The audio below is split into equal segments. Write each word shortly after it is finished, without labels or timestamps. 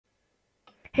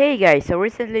Hey guys, so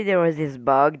recently there was this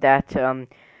bug that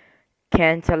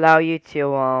can't allow you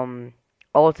to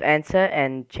alt enter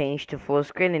and change to full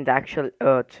screen in the actual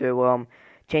to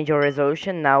change your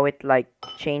resolution. Now it like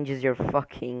changes your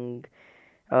fucking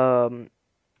um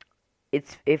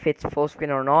it's if it's full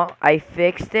screen or not. I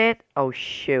fixed it. Oh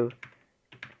shoot.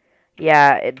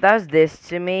 Yeah, it does this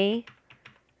to me.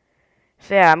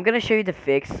 So yeah, I'm gonna show you the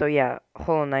fix. So yeah,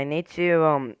 hold on, I need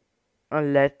to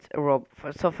let Rob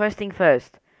so first thing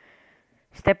first.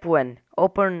 Step 1.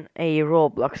 Open a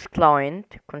Roblox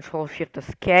client. Control Shift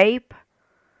Escape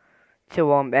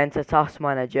to enter Task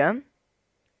Manager.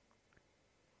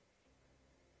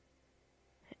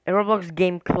 A Roblox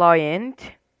game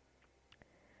client.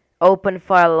 Open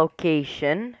file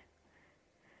location.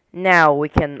 Now we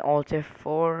can alter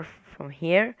from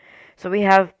here. So we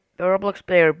have the Roblox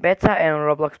Player Beta and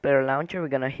Roblox Player Launcher. We're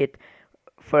gonna hit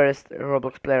first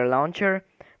Roblox Player Launcher.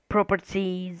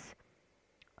 Properties.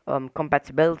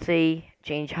 Compatibility,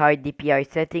 change high DPI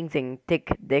settings, and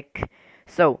tick dick.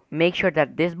 So make sure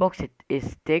that this box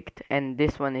is ticked and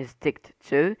this one is ticked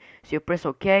too. So you press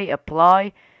OK,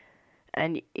 apply,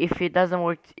 and if it doesn't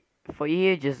work for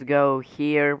you, just go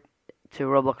here to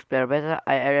Roblox Player Beta.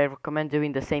 I recommend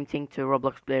doing the same thing to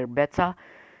Roblox Player Beta.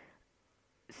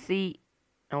 See,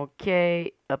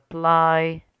 OK,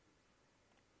 apply.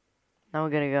 Now we're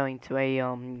gonna go into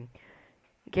a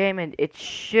game and it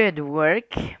should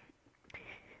work.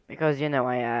 Because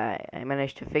I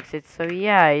managed to fix it. So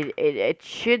yeah, it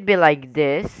should be like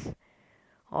this.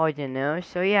 I don't know.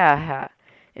 So yeah,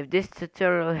 if this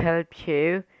tutorial helped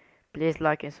you, please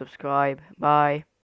like and subscribe. Bye.